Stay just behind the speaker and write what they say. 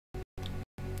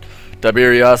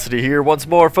Tiberiosity here once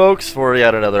more, folks, for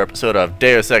yet another episode of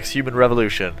Deus Ex Human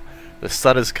Revolution. The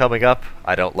sun is coming up.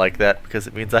 I don't like that because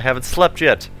it means I haven't slept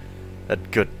yet. And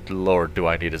good lord, do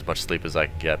I need as much sleep as I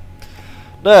can get.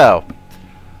 Now,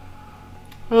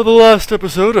 the last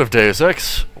episode of Deus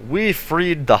Ex, we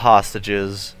freed the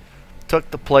hostages, took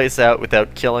the place out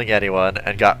without killing anyone,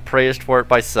 and got praised for it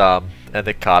by some, and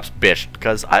the cops bitched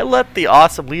because I let the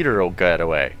awesome leader get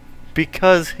away.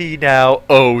 Because he now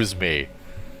owes me.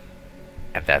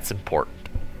 And that's important.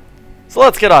 So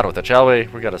let's get on with it, shall we?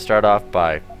 We're going to start off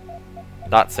by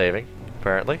not saving,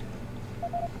 apparently.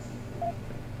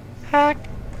 Hack!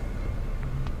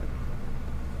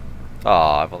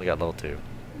 Aw, I've only got level 2.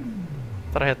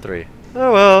 Thought I had 3.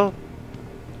 Oh well.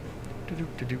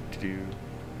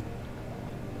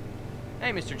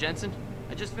 Hey, Mr. Jensen.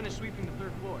 I just finished sweeping the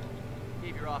 3rd floor.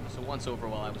 Gave your office a once-over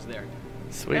while I was there.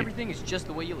 Sweet. Everything is just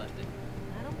the way you left it.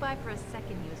 I don't buy for a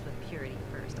second he was with Purity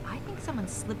first. I think someone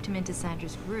slipped him into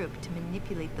Sandra's group to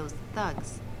manipulate those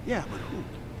thugs. Yeah, but who?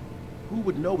 Who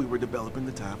would know we were developing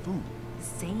the Typhoon? The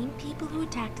same people who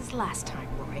attacked us last time,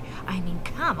 Roy. I mean,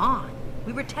 come on.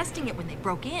 We were testing it when they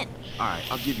broke in. Alright,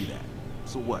 I'll give you that.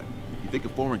 So what? You think a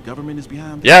foreign government is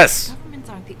behind this? Yes! Governments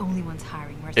aren't the only ones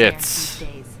hiring mercenaries these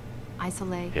days.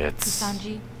 Isolate, It's...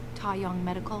 Kusanji, Taeyong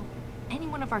Medical. Any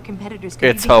one of our competitors could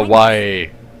It's be behind Hawaii.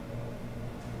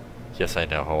 Yes, I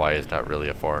know Hawaii is not really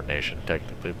a foreign nation,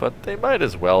 technically, but they might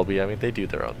as well be. I mean, they do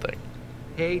their own thing.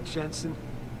 Hey, Jensen.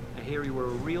 I hear you were a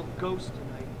real ghost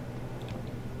tonight.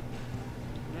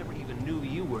 Never even knew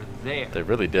you were there. They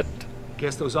really didn't.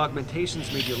 Guess those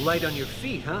augmentations made you light on your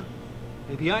feet, huh?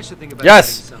 Maybe I should think about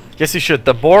Yes! getting some. Yes, you should.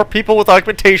 The more people with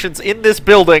augmentations in this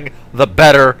building, the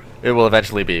better it will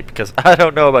eventually be. Because I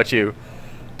don't know about you,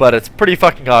 but it's pretty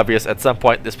fucking obvious at some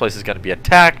point this place is going to be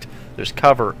attacked. There's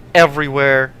cover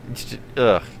everywhere. It's just,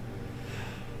 ugh.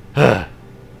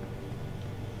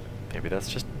 Maybe that's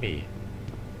just me.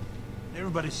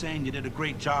 Everybody's saying you did a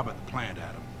great job at the plant,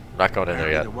 Adam. I'm not going in there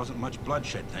Apparently yet. there wasn't much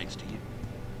bloodshed thanks to you.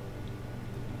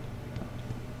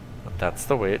 But that's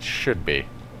the way it should be.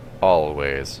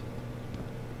 Always.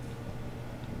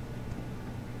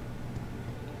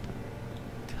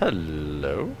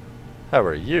 Hello? How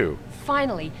are you?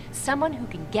 Finally, someone who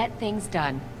can get things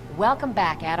done. Welcome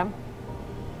back, Adam.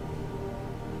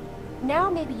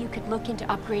 Now maybe you could look into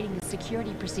upgrading the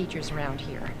security procedures around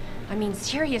here. I mean,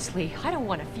 seriously, I don't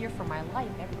want to fear for my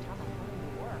life every time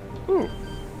I'm going to work.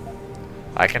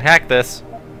 Ooh. I can hack this.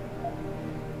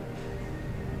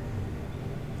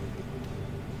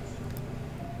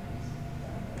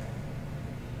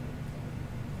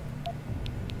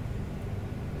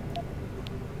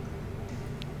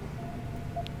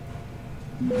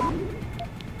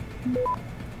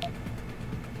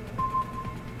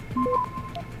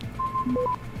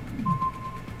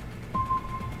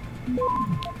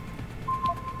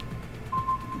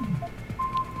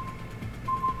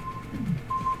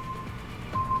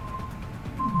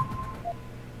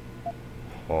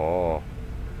 Oh.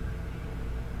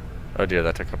 Oh dear,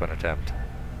 that took up an attempt.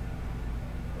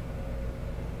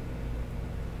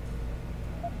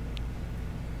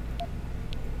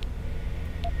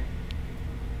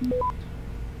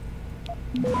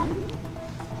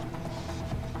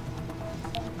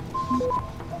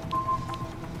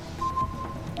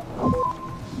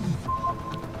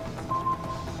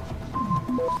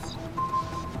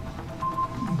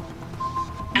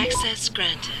 Access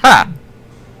granted. Ha!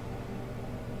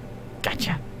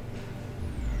 Gotcha.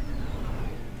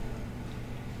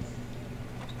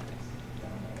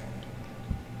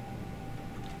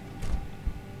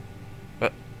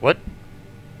 What?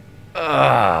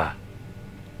 Ah.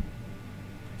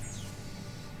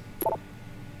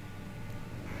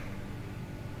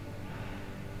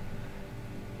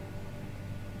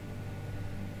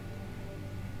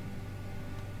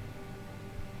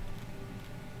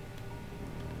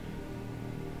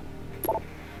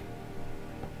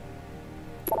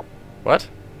 What?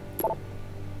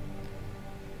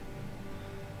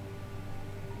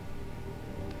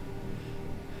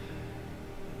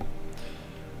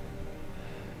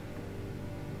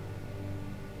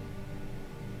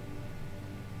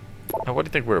 Now, what do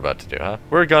you think we're about to do, huh?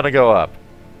 We're gonna go up.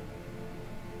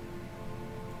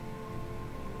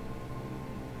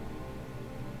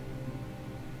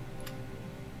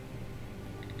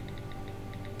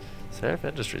 Sarif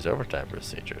Industries overtime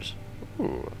procedures.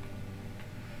 Ooh.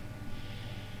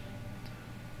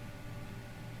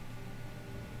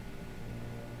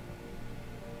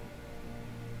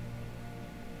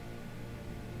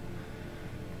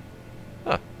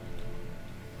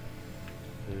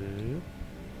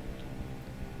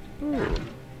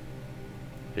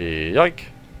 Yoink!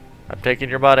 I'm taking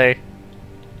your money.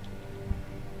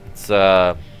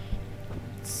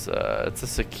 It's a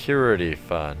security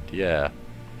fund, yeah.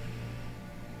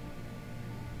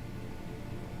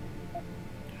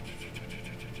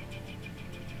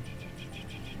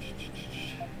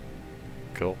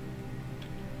 Cool.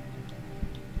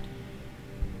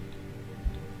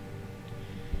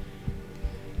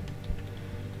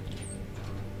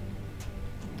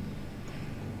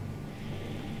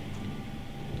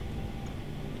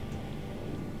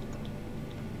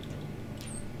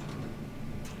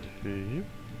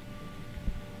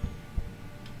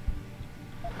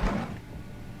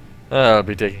 I'll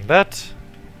be taking that.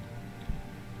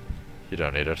 You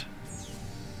don't need it.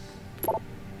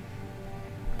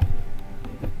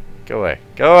 Go away.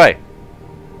 Go away!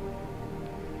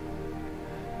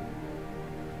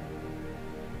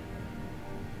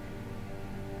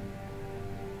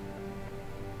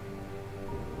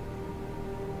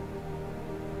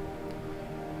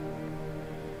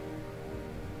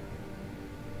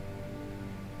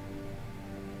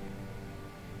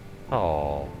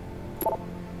 Oh.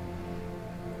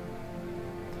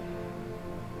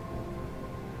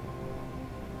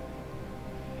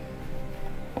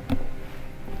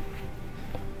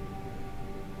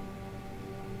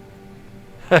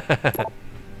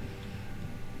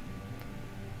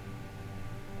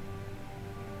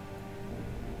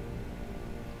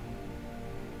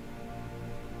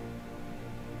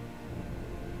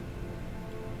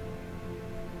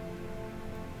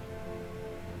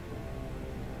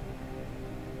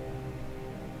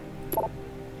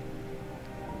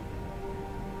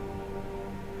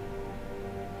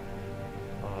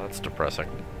 Oh, that's depressing.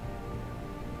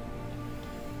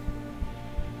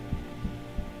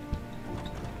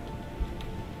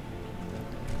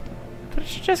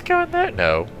 Did you just go in there?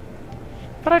 No.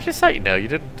 But I just thought you know you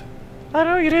didn't. I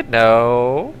know you didn't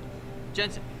know.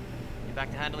 Jensen, you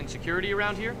back to handling security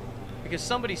around here? Because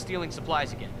somebody's stealing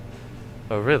supplies again.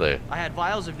 Oh, really? I had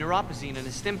vials of neuropazine and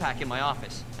a stim pack in my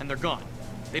office, and they're gone.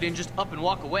 They didn't just up and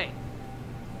walk away.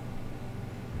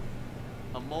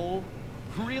 A mole?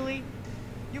 Really?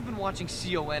 You've been watching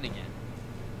CON again.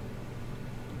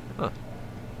 Huh.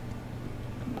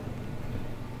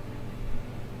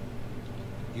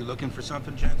 You looking for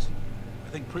something, Jensen? I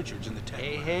think Pritchard's in the tech.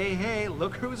 Hey, lab. hey, hey,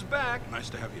 look who's back. Nice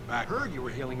to have you back. Heard you were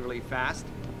healing really fast.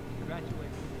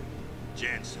 Congratulations.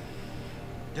 Jensen.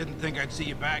 Didn't think I'd see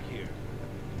you back here.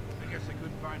 I guess I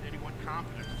couldn't find anyone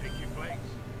competent to take your place.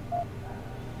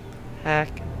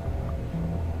 Hack.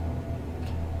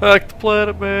 Hack the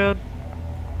planet, man.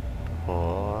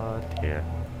 Oh, dear.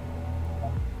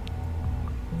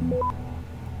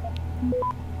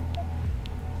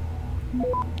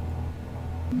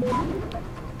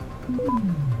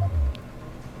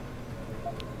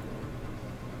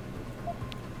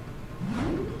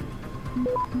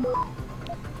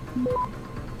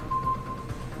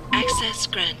 Access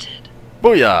granted.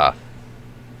 Booyah!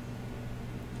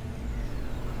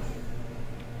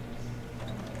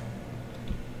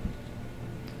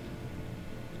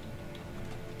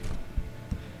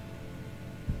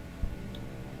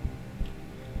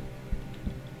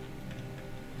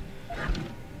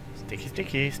 Sticky,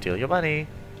 sticky, steal your money.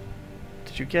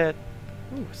 Did you get?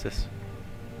 Ooh, what's this?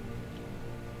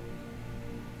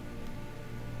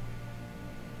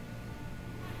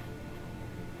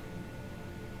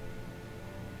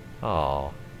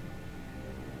 Oh.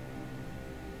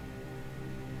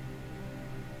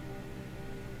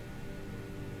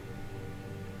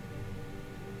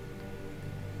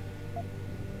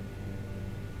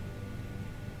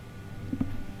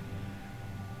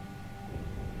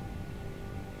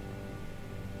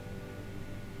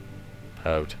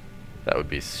 Out. That would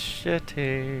be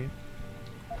shitty.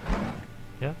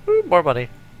 Yeah. Ooh, more money.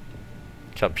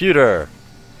 Computer.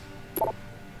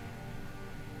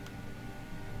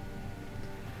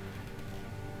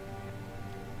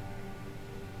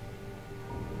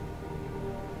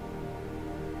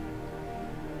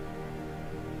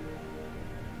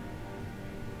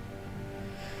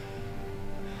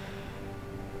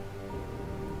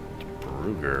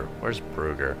 Bruger. Where's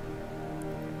Bruger? Ooh.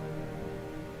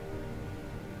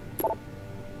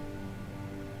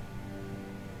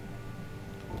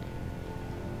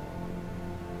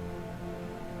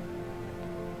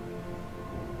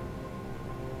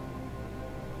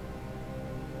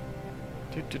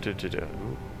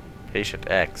 Patient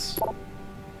X.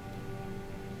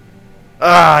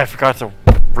 Ah, I forgot to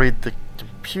read the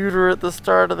computer at the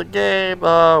start of the game.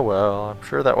 Oh well, I'm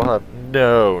sure that will have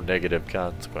no negative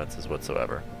consequences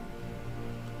whatsoever.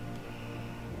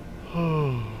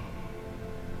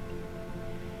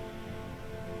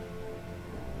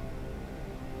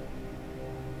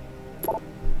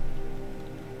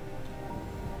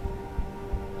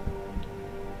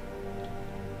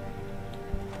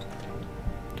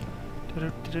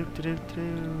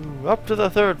 Up to the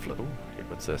 3rd floor. Ooh, hey,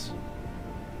 what's this?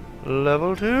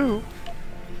 Level 2.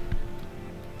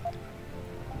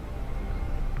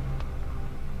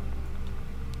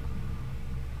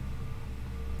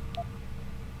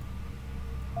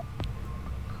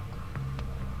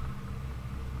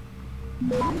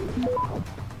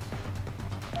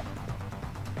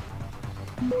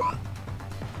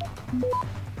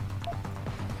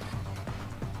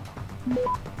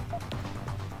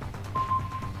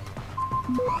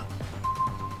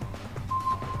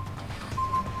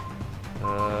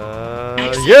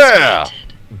 Yeah!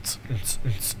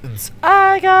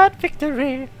 I got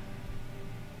victory!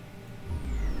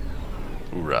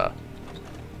 Hoorah.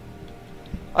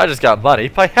 I just got money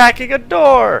by hacking a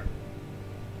door!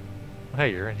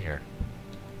 Hey, you're in here.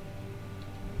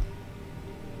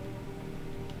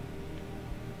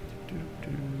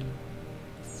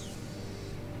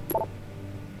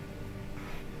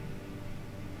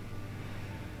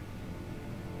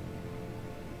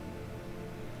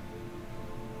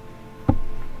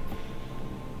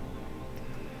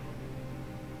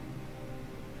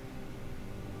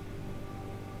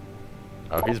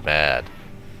 Oh, he's mad.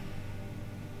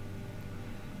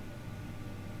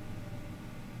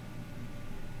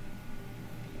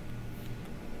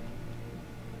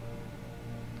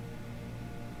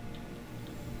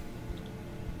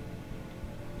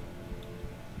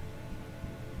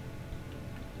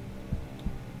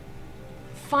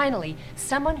 Finally,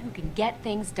 someone who can get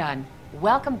things done.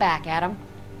 Welcome back, Adam.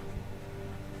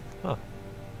 Huh.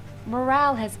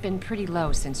 Morale has been pretty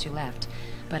low since you left,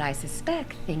 but I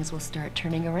suspect things will start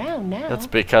turning around now. That's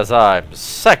because I'm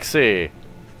sexy!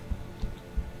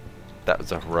 That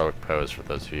was a heroic pose for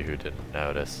those of you who didn't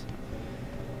notice.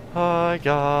 Hi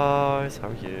guys, how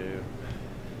are you?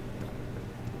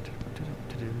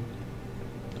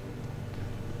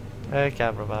 Hey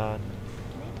cameraman.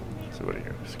 So what are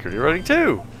you? Security rating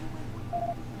 2!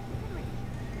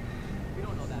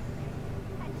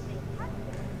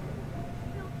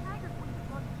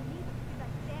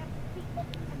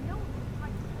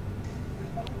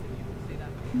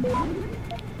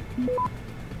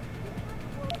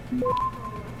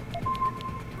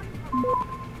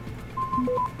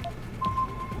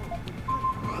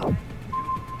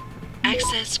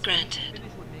 Access granted.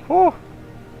 Whew.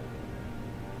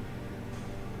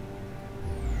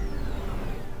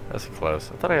 That's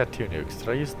close. I thought I had 2 nukes. Did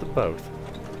I use them both?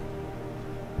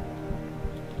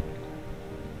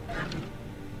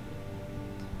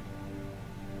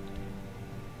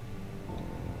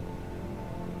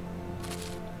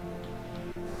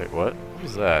 Wait, what? What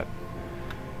was that?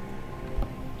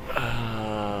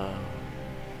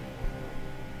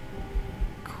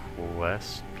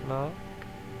 Quest log?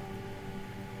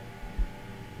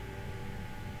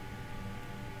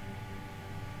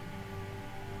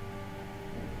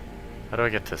 How do I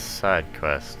get to side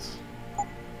quests?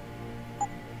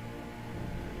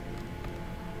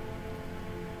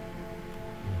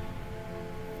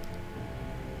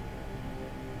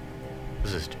 What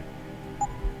does this do?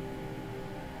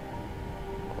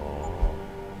 Oh.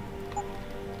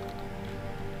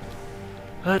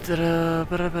 I don't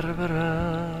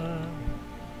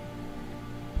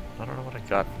know what I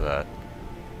got for that.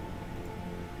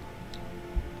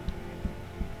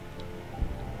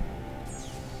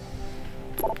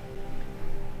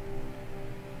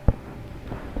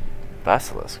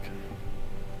 Basilisk.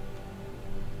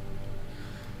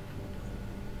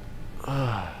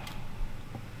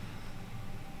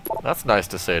 That's nice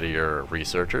to say to your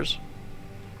researchers.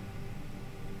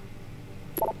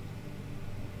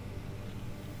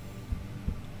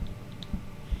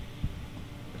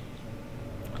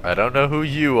 I don't know who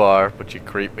you are, but you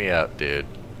creep me out, dude.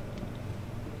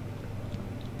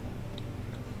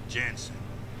 Jensen.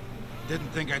 Didn't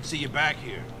think I'd see you back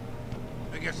here.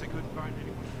 I guess I couldn't find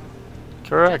anyone.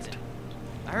 Correct. Jensen,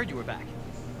 I heard you were back.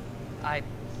 I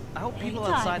hope Hey, people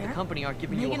outside the Tiger. company aren't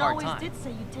giving you a Megan hard always time did say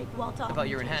you'd take Walt off about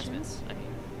your mutations. enhancements. I mean,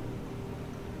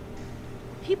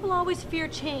 People always fear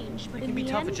change, but it in can be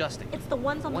the tough end, adjusting. it's the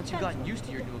ones on Once the you've fence gotten who used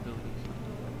to make your the new abilities.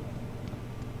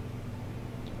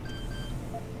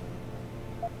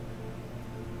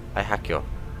 I hack you.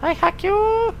 I hack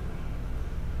you!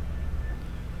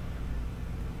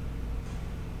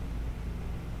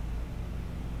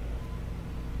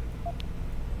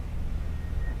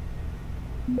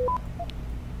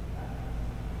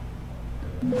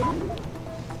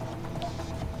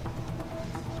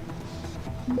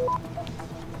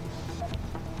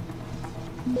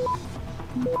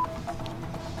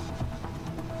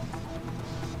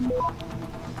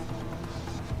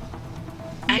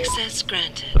 Access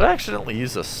granted. Did I accidentally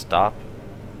use a stop?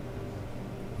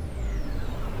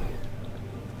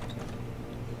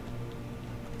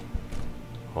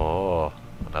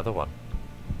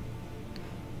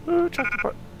 Ooh, chocolate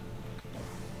bar.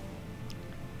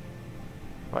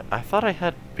 What? I thought I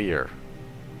had beer.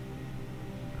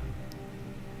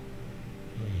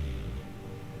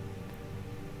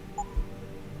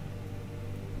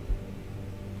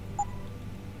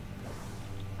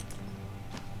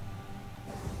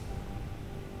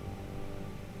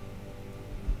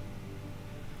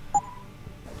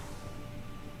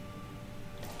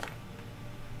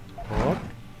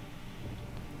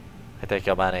 I take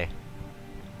your money.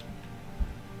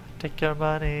 I take your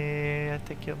money. I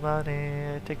take your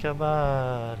money. I take your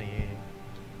money.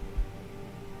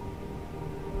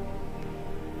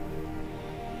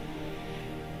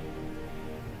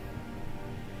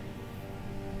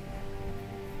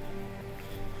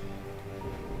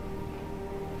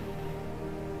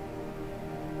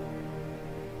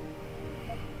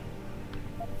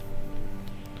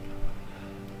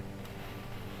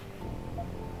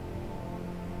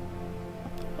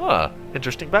 Huh,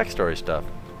 interesting backstory stuff.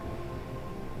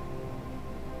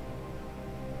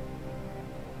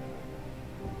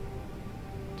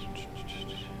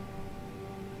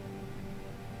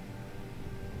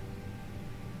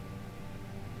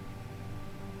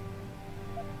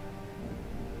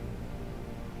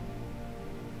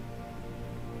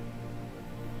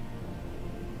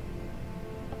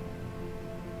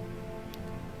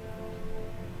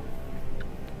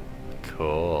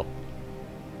 Cool.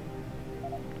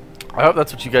 I hope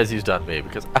that's what you guys used on me,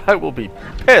 because I will be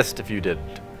pissed if you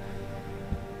didn't.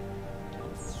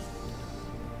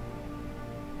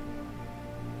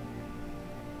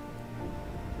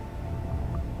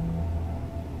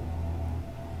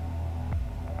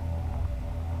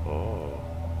 Oh.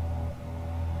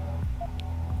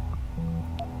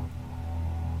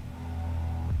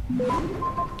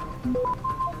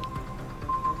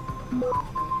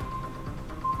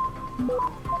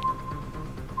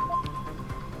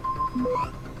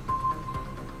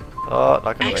 Oh,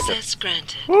 not gonna make it. Access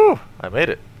granted. Woo! I made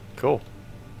it. Cool.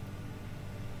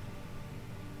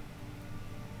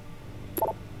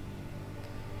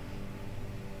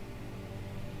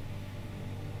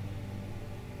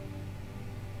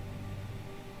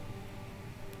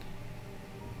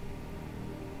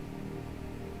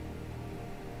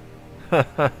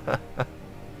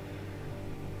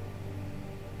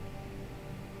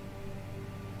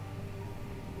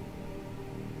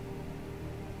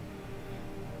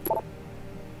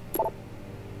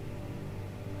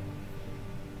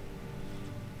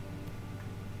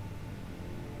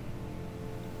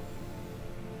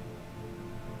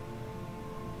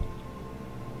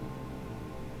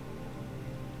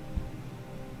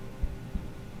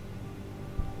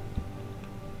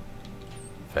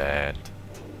 Vent.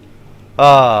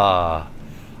 Ah,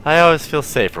 I always feel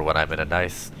safer when I'm in a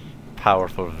nice,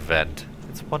 powerful vent.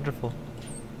 It's wonderful.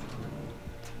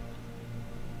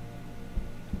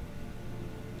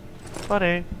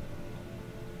 Money.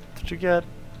 What you get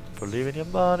for leaving your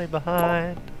money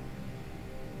behind?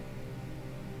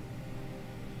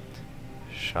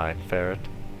 Shine ferret.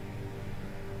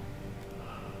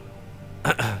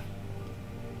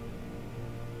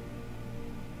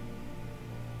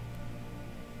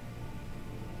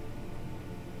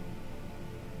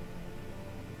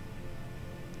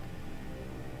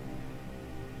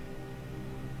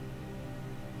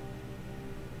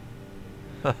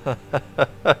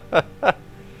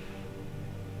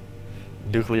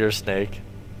 Nuclear snake.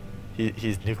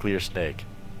 He's nuclear snake.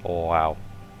 Oh, wow.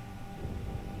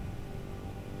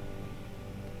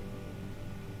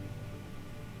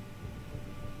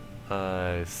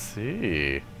 I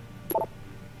see.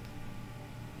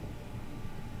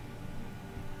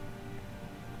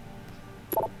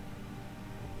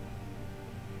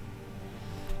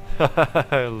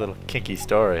 A little kinky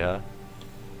story, huh?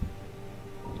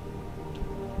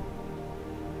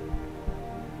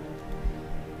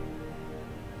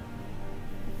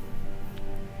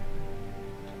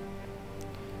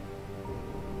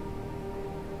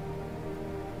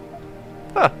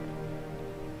 Huh.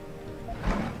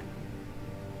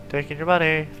 Taking your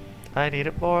money. I need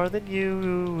it more than you.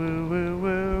 Woo, woo,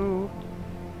 woo.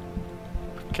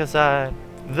 Because I'm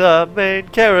the main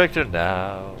character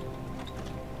now.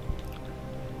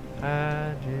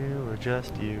 And you were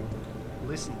just you.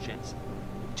 Listen, Jensen.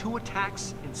 2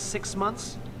 attacks in 6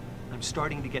 months? I'm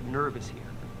starting to get nervous here.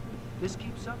 If this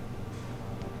keeps up.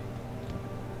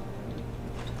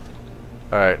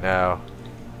 Alright, now,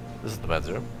 this is the men's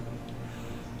room.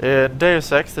 In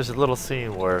Deus Ex, there's a little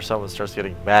scene where someone starts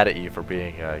getting mad at you for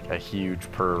being a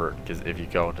huge pervert if you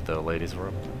go into the ladies'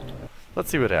 room.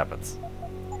 Let's see what happens.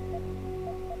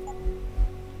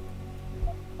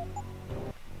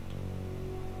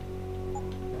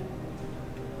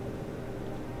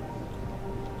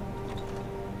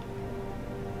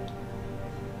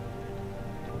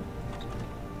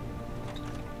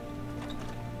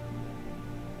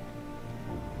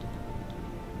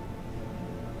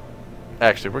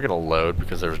 Actually, we're gonna load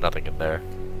because there's nothing in there.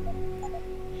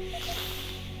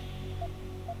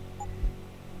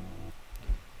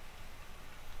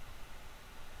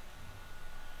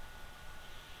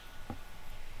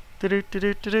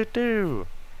 Do-do-do-do-do-do.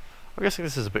 I'm guessing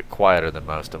this is a bit quieter than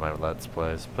most of my Let's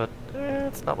Plays, but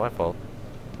it's not my fault.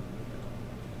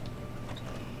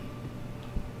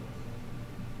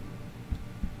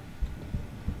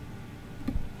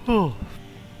 Ooh,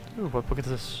 what book is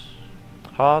this?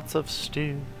 Hearts of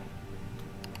Steel.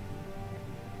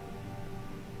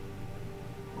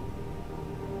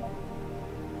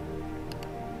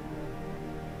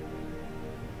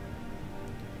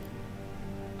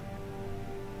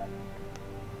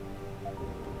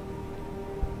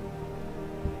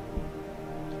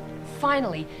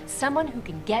 Finally, someone who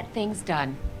can get things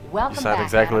done. Welcome You sound back,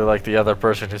 exactly Adam. like the other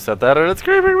person who said that, and it's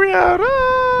creeping me out.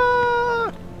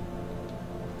 Ah!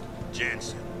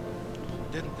 Jensen.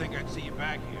 Didn't think I'd see you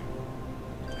back here.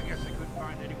 I guess I couldn't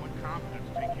find anyone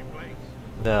competent to take your place.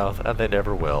 No, and they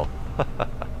never will.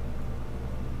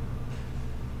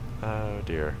 Oh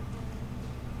dear.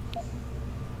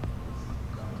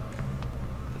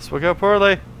 This will go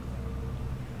poorly.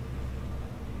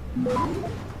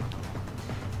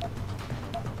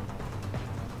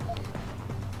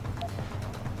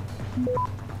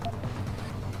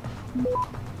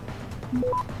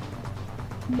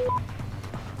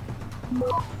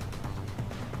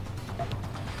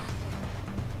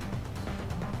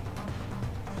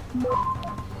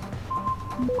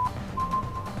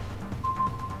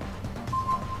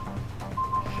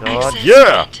 God, Access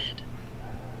yeah! granted.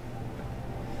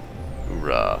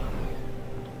 Hoorah.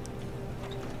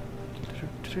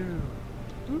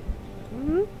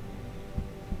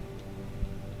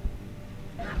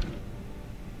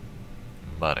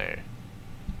 Money.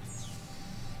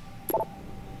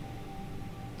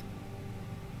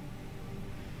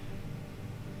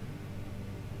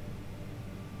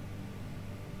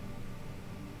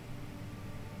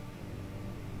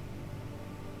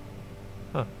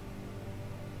 Huh.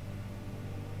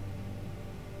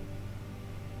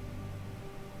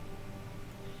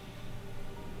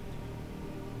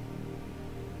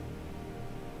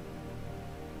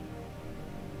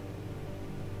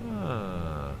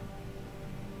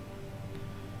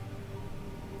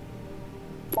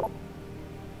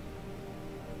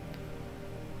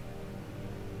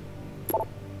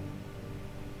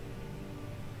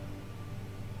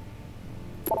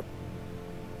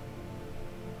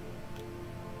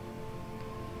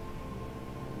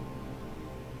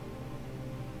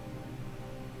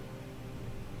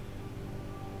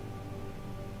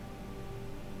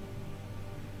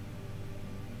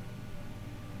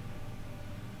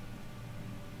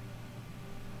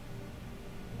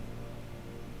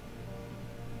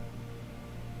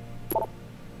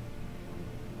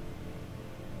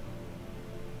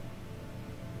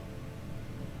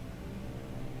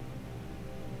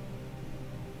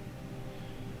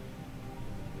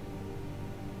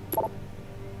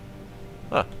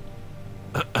 Huh.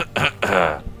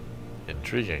 Huh.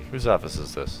 Intriguing. Whose office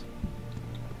is this?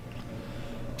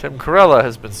 Tim Corella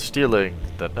has been stealing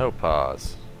the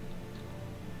no-pause.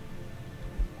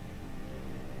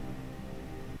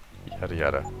 Yada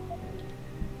yada.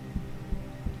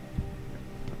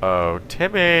 Oh,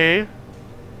 Timmy!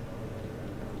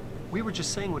 We were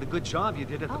just saying what a good job you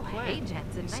did at the Oh, plant. hey,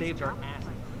 Jensen. You Nice saved our job. ass.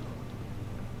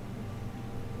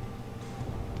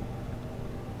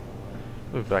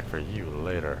 Move back for you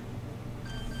later.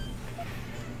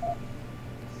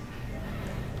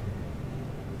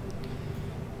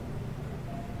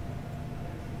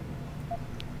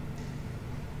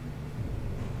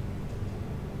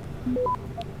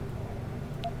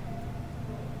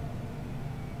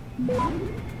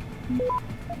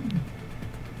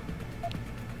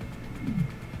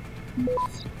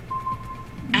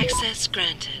 Access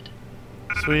granted.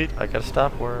 Sweet, I got a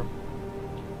stop worm.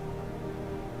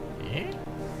 Yeah?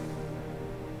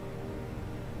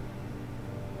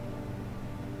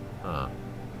 Huh.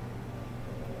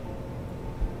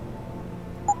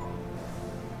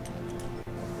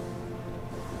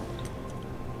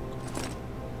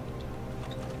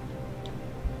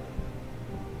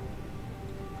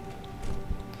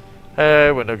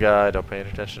 Hey, window guy, don't pay any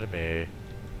attention to me.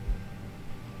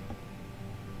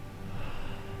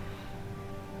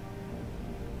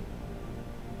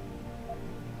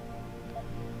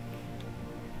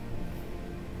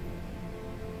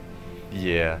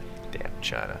 Yeah, damn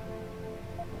China.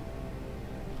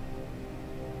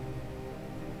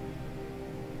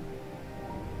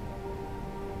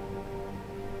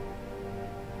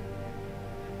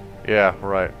 Yeah,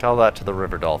 right. Tell that to the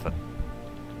river dolphin.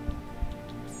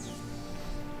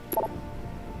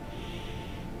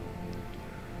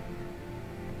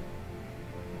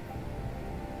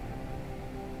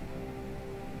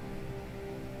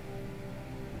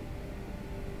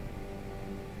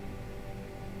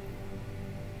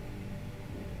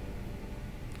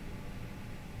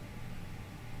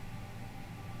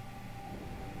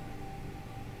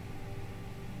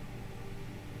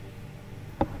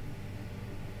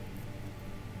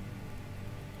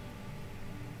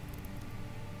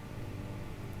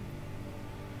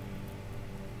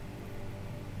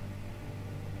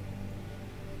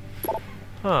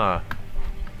 Huh.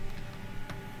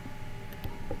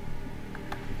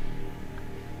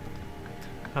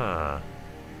 Huh.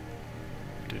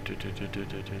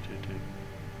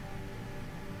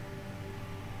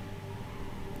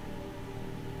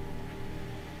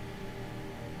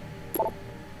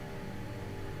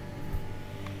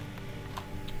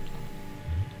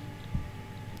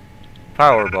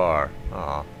 Power bar.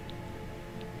 Aw.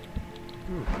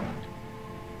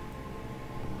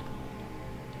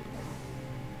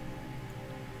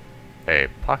 A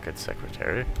pocket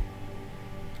secretary.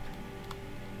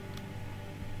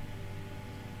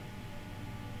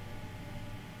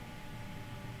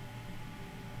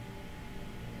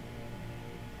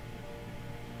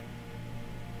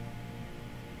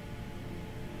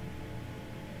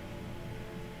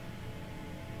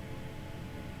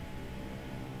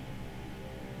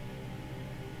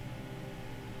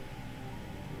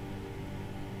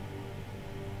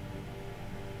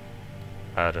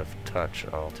 Out of touch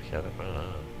altogether.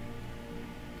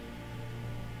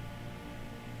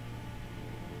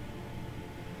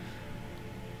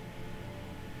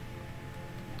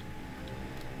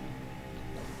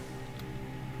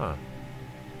 Huh.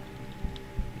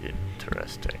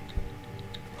 Interesting.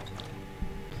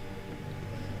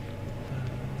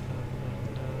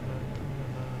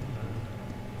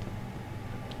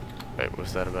 Wait, what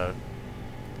was that about?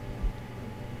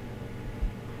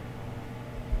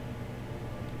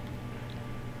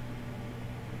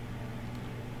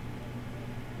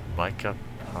 Mica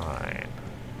pine.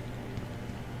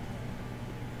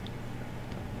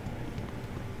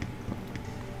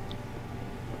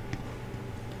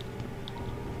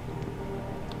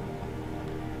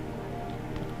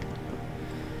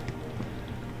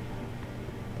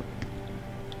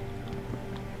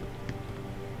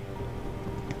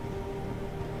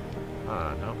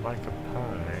 Ah, no mica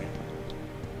pine.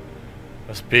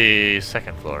 Must be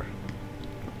second floor.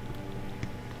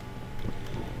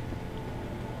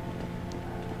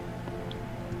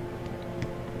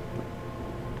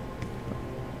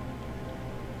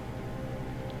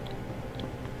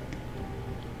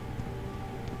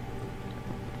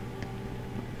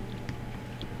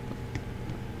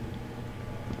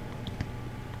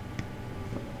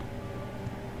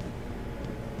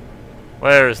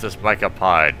 Where is this mica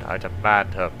pine? I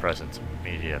demand her presence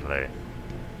immediately.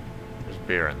 There's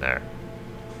beer in there.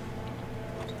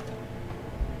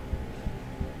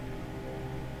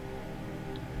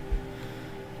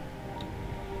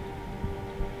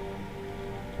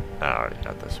 I already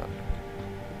got this one.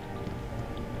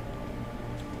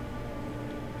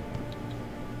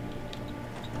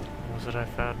 What was it I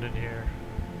found in here?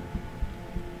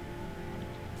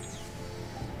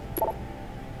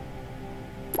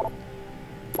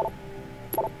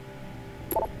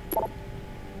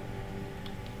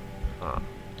 Huh.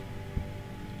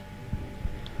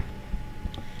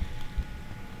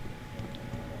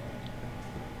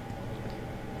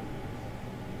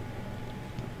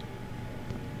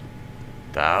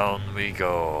 Down we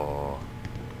go.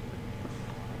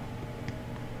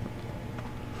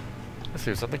 Let's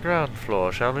see what's on the ground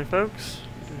floor, shall we, folks?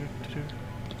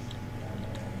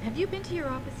 Have you been to your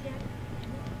office yet?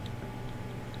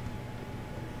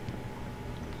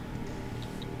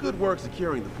 Good work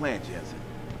securing the plant, Jensen.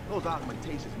 Those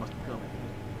augmentations must be coming.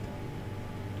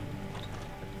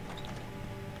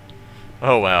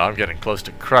 Oh wow, I'm getting close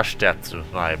to crush depths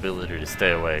with my ability to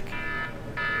stay awake.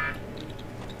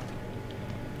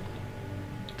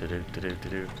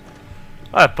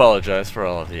 I apologize for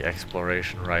all of the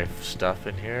exploration rife stuff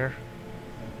in here.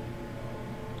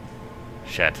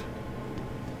 Shit.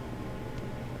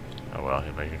 Oh well,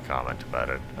 he'll make a comment about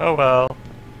it. Oh well.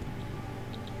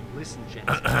 Listen,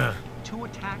 Jensen. 2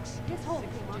 attacks. This whole thing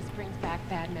just brings back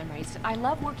bad memories. I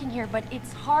love working here, but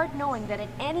it's hard knowing that at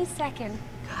any second...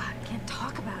 God, I can't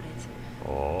talk about it.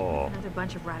 Oh. Another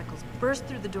bunch of radicals burst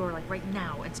through the door like right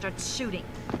now and start shooting.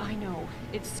 I know.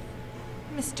 It's...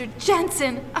 Mr.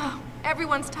 Jensen! Oh,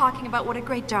 everyone's talking about what a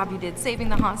great job you did saving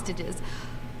the hostages.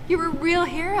 You're a real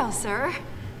hero, sir.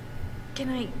 Can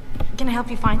I help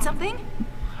you find something?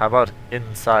 How about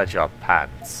inside your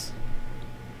pants?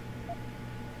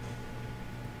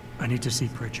 I need to see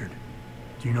Pritchard.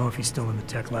 Do you know if he's still in the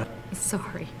tech lab?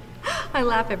 Sorry. I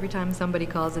laugh every time somebody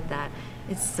calls it that.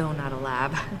 It's so not a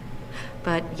lab.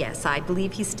 But yes, I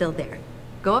believe he's still there.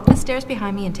 Go up the stairs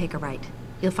behind me and take a right.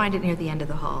 You'll find it near the end of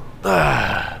the hall.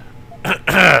 I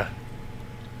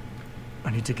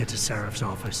need to get to Sarif's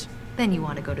office. Then you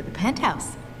want to go to the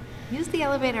penthouse. Use the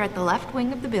elevator at the left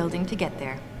wing of the building to get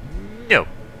there. No.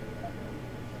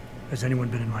 Has anyone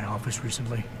been in my office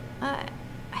recently? I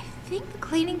think the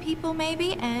cleaning people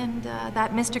maybe, and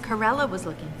that Mr. Corella was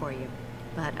looking for you.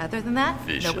 But other than that,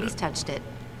 Fisher. nobody's touched it.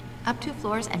 Up 2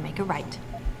 floors and make a right.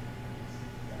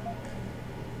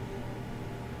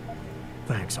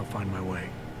 Thanks, I'll find my way.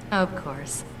 Of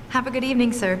course. Have a good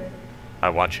evening, sir. I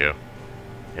want you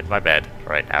in my bed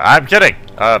right now. I'm kidding.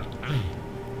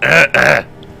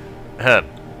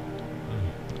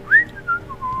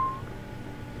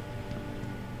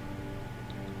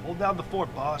 Hold down the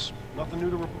fort, boss. Nothing new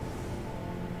to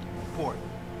report.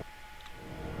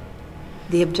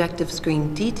 The objective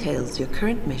screen details your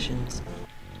current missions.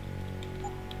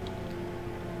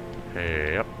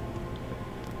 Yep.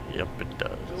 Yep, it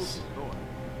does. Josie's daughter.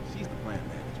 She's the plant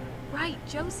manager. Right,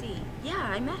 Josie. Yeah,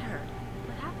 I met her.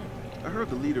 What happened? I heard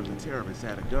the leader of the terrorists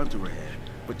had a gun to her head,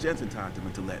 but Jensen talked him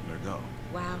into letting her go.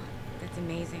 Wow, that's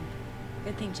amazing.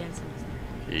 Good thing Jensen was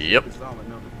there. Yep. It's all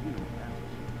another,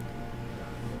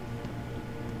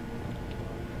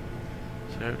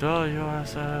 Saved all your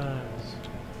assets.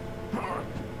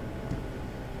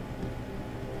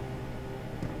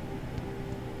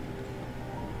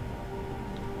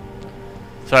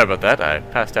 Sorry about that, I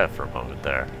passed out for a moment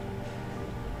there.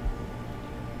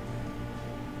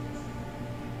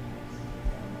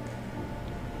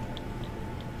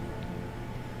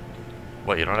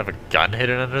 What, you don't have a gun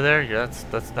hidden under there? Yeah,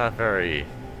 that's not very,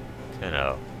 you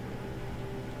know,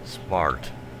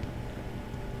 smart.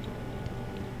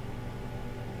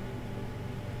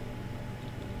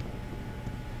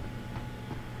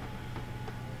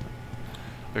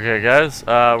 Okay guys,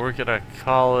 we're gonna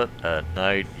call it a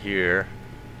night here.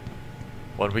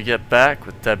 When we get back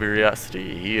with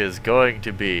Tiberiosity, he is going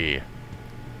to be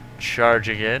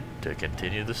charging in to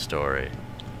continue the story.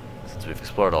 Since we've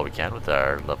explored all we can with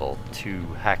our level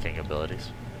 2 hacking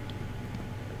abilities.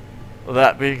 Well,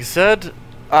 that being said,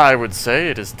 I would say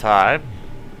it is time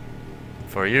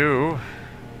for you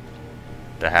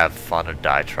to have fun and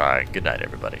die trying. Good night,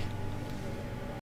 everybody.